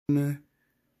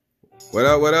What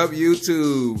up,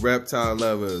 YouTube reptile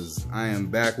lovers? I am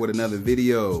back with another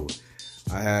video.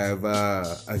 I have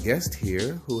a guest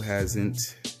here who hasn't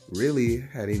really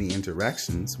had any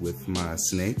interactions with my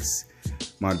snakes.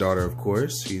 My daughter, of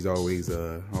course, she's always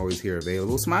here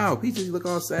available. Smile, Peaches, you look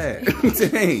all sad.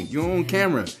 Dang, you're on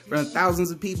camera in front of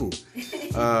thousands of people.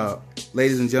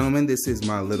 Ladies and gentlemen, this is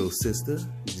my little sister,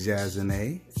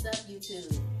 Jazanae. What's up,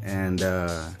 YouTube? And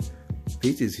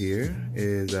Peaches here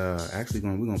is we're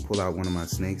gonna pull out one of my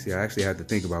snakes here. I actually had to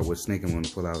think about what snake I'm gonna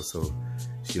pull out so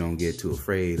she don't get too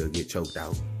afraid or get choked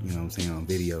out, you know what I'm saying, on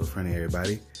video in front of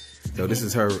everybody. So this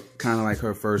is her, kind of like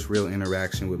her first real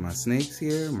interaction with my snakes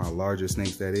here, my larger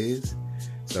snakes that is.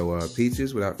 So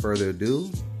Peaches, without further ado,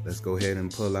 let's go ahead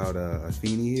and pull out a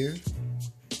Feeny here.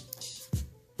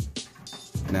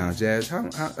 Now, Jazz, how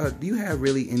do you have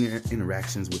really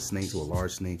interactions with snakes or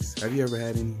large snakes? Have you ever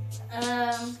had any?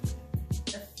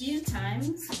 A few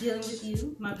times dealing with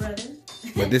you, my brother.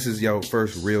 But this is your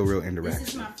first real interaction. This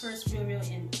is my first real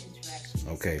interaction.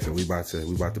 Okay, so we about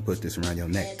to put this around your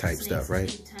neck type stuff, right?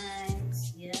 A few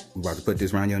times, yeah. We about to put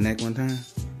this around your neck one time?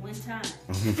 One time.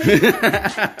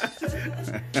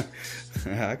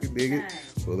 I can dig it.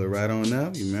 Pull it right on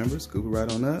up. You remember? Scoop it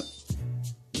right on up.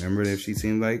 Remember, if she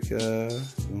seemed like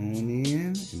going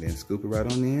in, and then scoop it right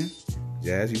on in.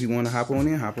 Jazz, if you want to hop on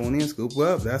in, scoop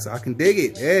up. I can dig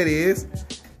it. There it is.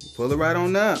 Pull it right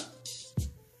on up.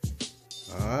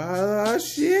 Oh,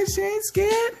 shit, she ain't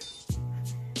scared.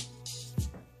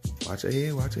 Watch her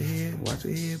head,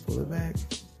 pull it back.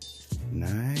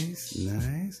 Nice.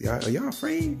 Are y'all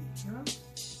afraid? No.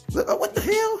 Look, oh, what the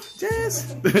hell,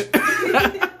 Jazz?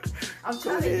 I'm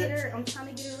trying to get her right.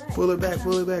 Pull it back.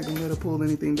 Don't let her pull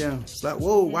anything down. Stop.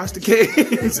 Whoa, watch the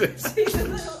cage.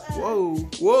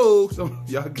 Whoa. So,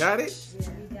 y'all got it? Yeah,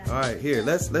 we got it. All right, here,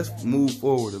 let's move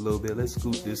forward a little bit. Let's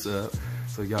scoop this up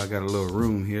so y'all got a little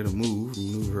room here to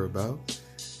maneuver her about.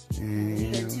 And we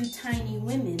are two tiny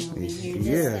women over here.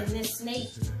 Yeah. And this snake,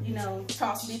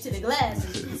 tossed me to the glass,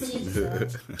 as you can see. So.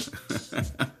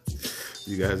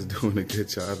 You guys are doing a good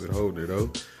job at holding her,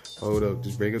 though. Hold up,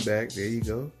 just bring it back. There you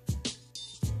go.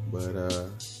 But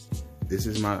this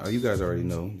is you guys already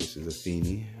know, this is a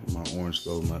Feeny, my orange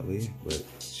skull Muttley. But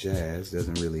Jazz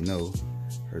doesn't really know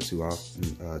her too well.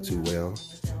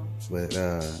 But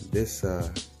this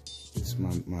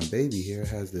my baby here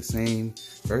has the same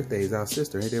birthday as our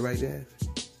sister. Ain't that right, Jazz?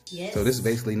 Yes. So this is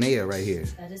basically Naya right here.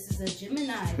 This is a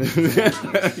Gemini.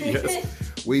 Yes.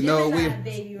 We know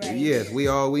baby right yes, here.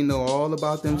 we know all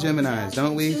about them Geminis,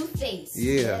 don't we? Two-faced.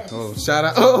 Yeah. Yes. Oh, shout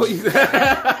out. Oh,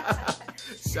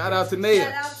 shout out to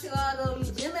Naya. Shout out to all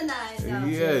those Geminis out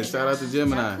yeah, there. shout out to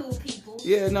Gemini. Cool people.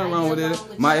 Yeah, nothing wrong with it.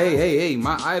 Hey,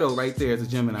 my idol right there is a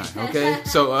Gemini. Okay,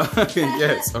 so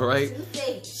yes, all right.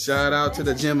 Shout out to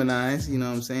the Geminis. You know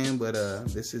what I'm saying? But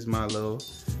this is my little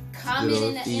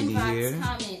comment in the inbox.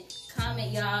 Here.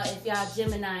 Comment, y'all. If y'all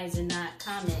Geminis or not,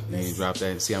 comment. Let's drop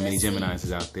that and see how many Geminis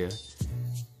is out there.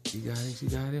 She got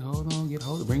it. Hold on,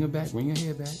 hold it. Bring her back. Bring her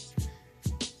head back.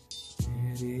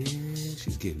 There it is.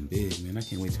 She's getting big, man. I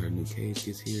can't wait till her new cage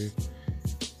gets here.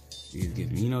 She's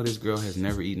getting. You know, this girl has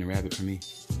never eaten a rabbit for me.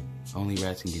 Only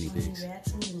rats and guinea pigs.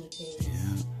 Rats and guinea pigs.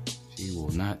 Yeah. She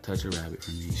will not touch a rabbit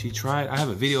for me. She tried. I have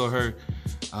a video of her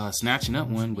snatching up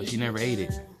one, but she never ate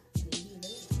it.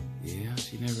 Yeah,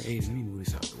 she never ate it. Let me move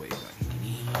this out the way.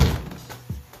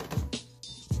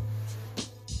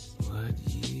 But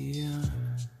yeah,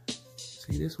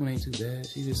 see, this one ain't too bad.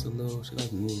 She just she like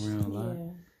to move around a lot.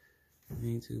 Yeah.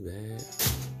 Ain't too bad.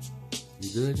 You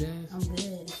good, Jazz? I'm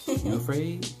good. You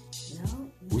afraid?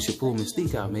 No. We should pull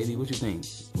Mystique out, maybe. What you think?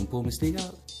 We pull Mystique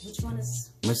out? Which one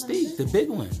is? Mystique, the big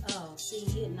one. Oh, see,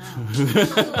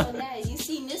 you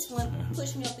seen this one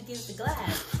push me up against the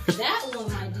glass. That one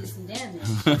might do some damage.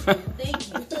 Thank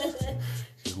you.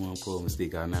 She don't want to pull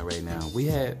Mystique out, not right now. We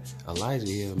had Elijah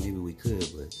here, maybe we could,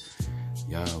 but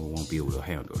y'all won't be able to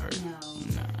handle her. No.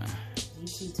 Nah. You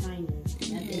too tiny.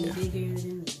 Nothing bigger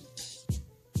than me.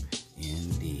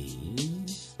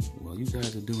 Indeed. Well, you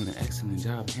guys are doing an excellent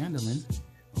job handling.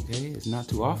 Okay, it's not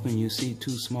too often you see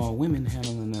two small women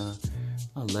handling a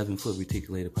 11-foot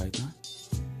reticulated python.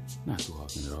 Not too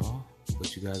often at all.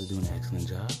 But you guys are doing an excellent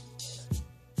job.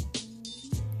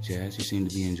 Jazz, you seem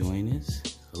to be enjoying this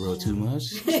a little too much.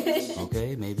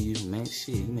 Okay, maybe you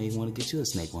may want to get you a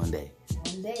snake one day.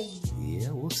 One day. Yeah,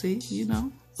 we'll see.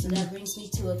 So that brings me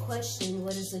to a question.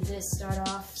 What is a good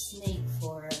start-off snake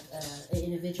for an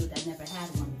individual that never had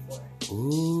one before?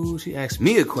 Ooh, she asked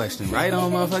me a question right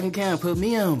on motherfucking camera. Put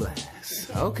me on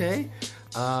blast. Okay.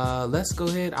 Let's go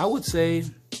ahead. I would say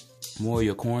more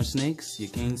your corn snakes, your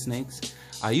king snakes.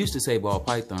 I used to say ball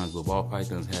pythons, but ball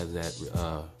pythons has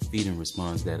that feeding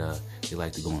response that they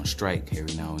like to go on strike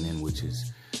every now and then, which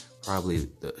is probably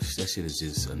that shit is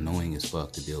just annoying as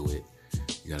fuck to deal with.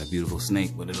 You got a beautiful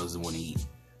snake, but it doesn't want to eat.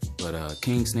 But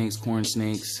king snakes, corn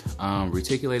snakes,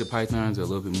 reticulated pythons are a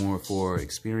little bit more for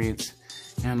experienced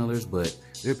handlers, but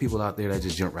there are people out there that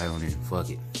just jump right on it. Fuck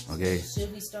it, okay?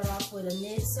 Should we start off with a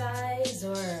mid-size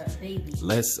or a baby?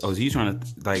 Oh, so you trying to,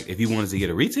 like, if you wanted to get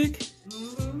a retic?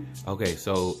 Mm-hmm. Okay,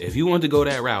 so if you wanted to go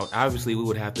that route, obviously we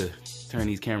would have to turn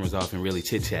these cameras off and really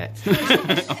chit-chat.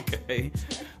 Okay?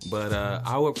 But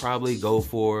I would probably go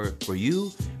for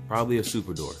you, probably a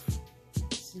super dwarf.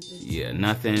 Yeah,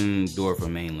 nothing dwarf or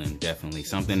mainland, definitely.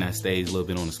 Something that stays a little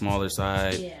bit on the smaller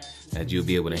side. Yeah. That you'll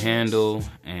be able to handle.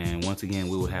 And once again,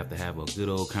 we would have to have a good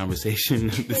old conversation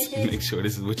to make sure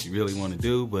this is what you really want to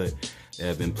do. But there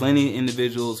have been plenty of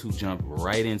individuals who jump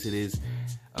right into this.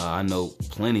 I know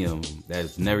plenty of them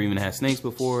that's never even had snakes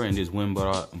before and just went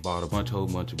and bought a whole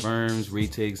bunch of worms,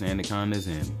 retics, anacondas,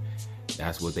 and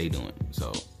that's what they doing.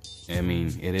 So, I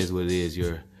mean, it is what it is.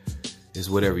 It's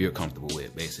whatever you're comfortable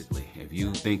with, basically. If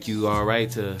you think you all right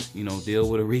to, you know, deal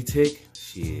with a retic,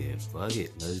 shit, fuck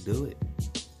it, let's do it.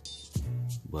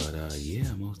 But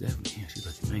yeah, most definitely. Yeah, she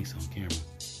looking nice on camera.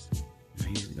 I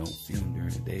usually don't film during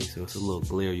the day, so it's a little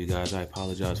glare, you guys. I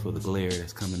apologize for the glare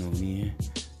that's coming on in.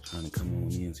 Trying to come on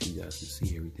in so you guys can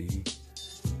see everything.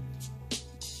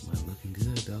 But looking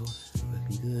good though.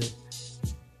 Looking good.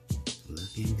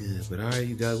 Looking good. But alright,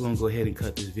 you guys, we're gonna go ahead and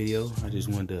cut this video. I just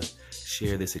wanted to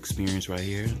share this experience right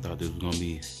here. I thought this was gonna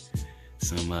be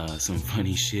some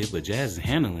funny shit, but Jazz is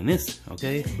handling this,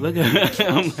 okay? Look at her.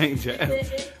 I'm like,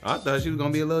 Jazz. I thought she was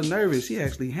gonna be a little nervous. She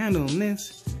actually handling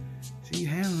this. She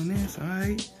handling this,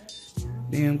 alright.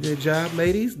 Damn good job,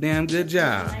 ladies. Damn good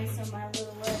job.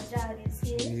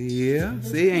 Yeah,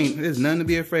 see, there's nothing to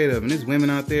be afraid of. And there's women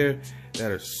out there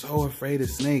that are so afraid of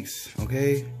snakes,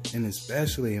 okay? And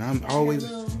especially, I'm always...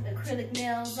 acrylic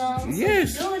nails on.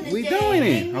 Yes, we doing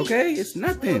it, okay? It's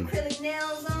nothing. Acrylic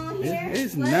nails on here.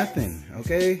 It's nothing,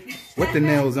 okay? With the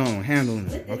nails on, handling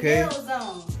it, okay? With the nails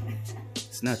on.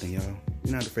 It's nothing, y'all.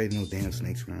 You're not afraid of no damn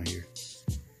snakes around here.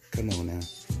 Come on now.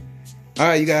 All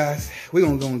right, you guys, we're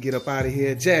gonna go and get up out of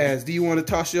here. Jazz, do you want to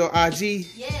toss your IG?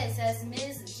 Yes, that's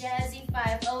Ms.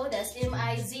 Jazzy50. That's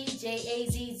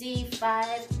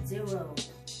MIZJAZZ50.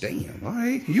 Damn, all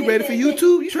right. You ready for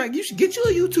YouTube? You should get you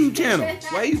a YouTube channel.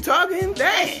 Why you talking?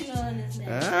 Dang. All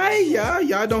right, y'all.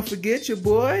 Y'all don't forget your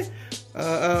boy.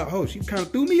 Oh, she kind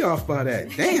of threw me off by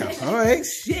that. Damn. All right,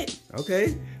 shit.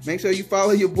 Okay. Make sure you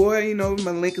follow your boy. You know,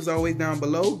 my link is always down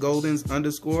below. Goldens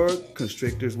 _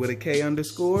 constrictors with a K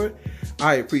 _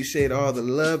 I appreciate all the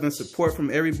love and support from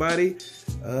everybody.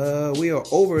 We are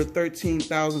over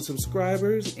 13,000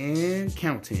 subscribers and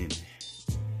counting.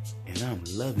 And I'm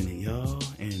loving it, y'all.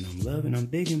 And I'm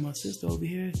digging my sister over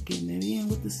here getting it in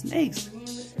with the snakes. I'm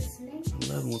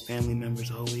loving when family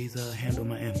members always handle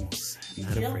my animals.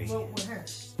 Not afraid. With her.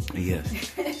 Yes,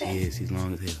 she is. She's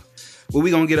long as hell. Well,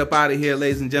 we're going to get up out of here,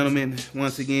 ladies and gentlemen.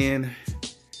 Once again,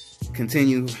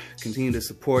 continue to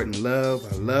support and love.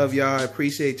 I love y'all. I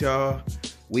appreciate y'all.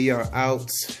 We are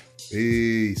out.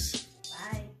 Peace.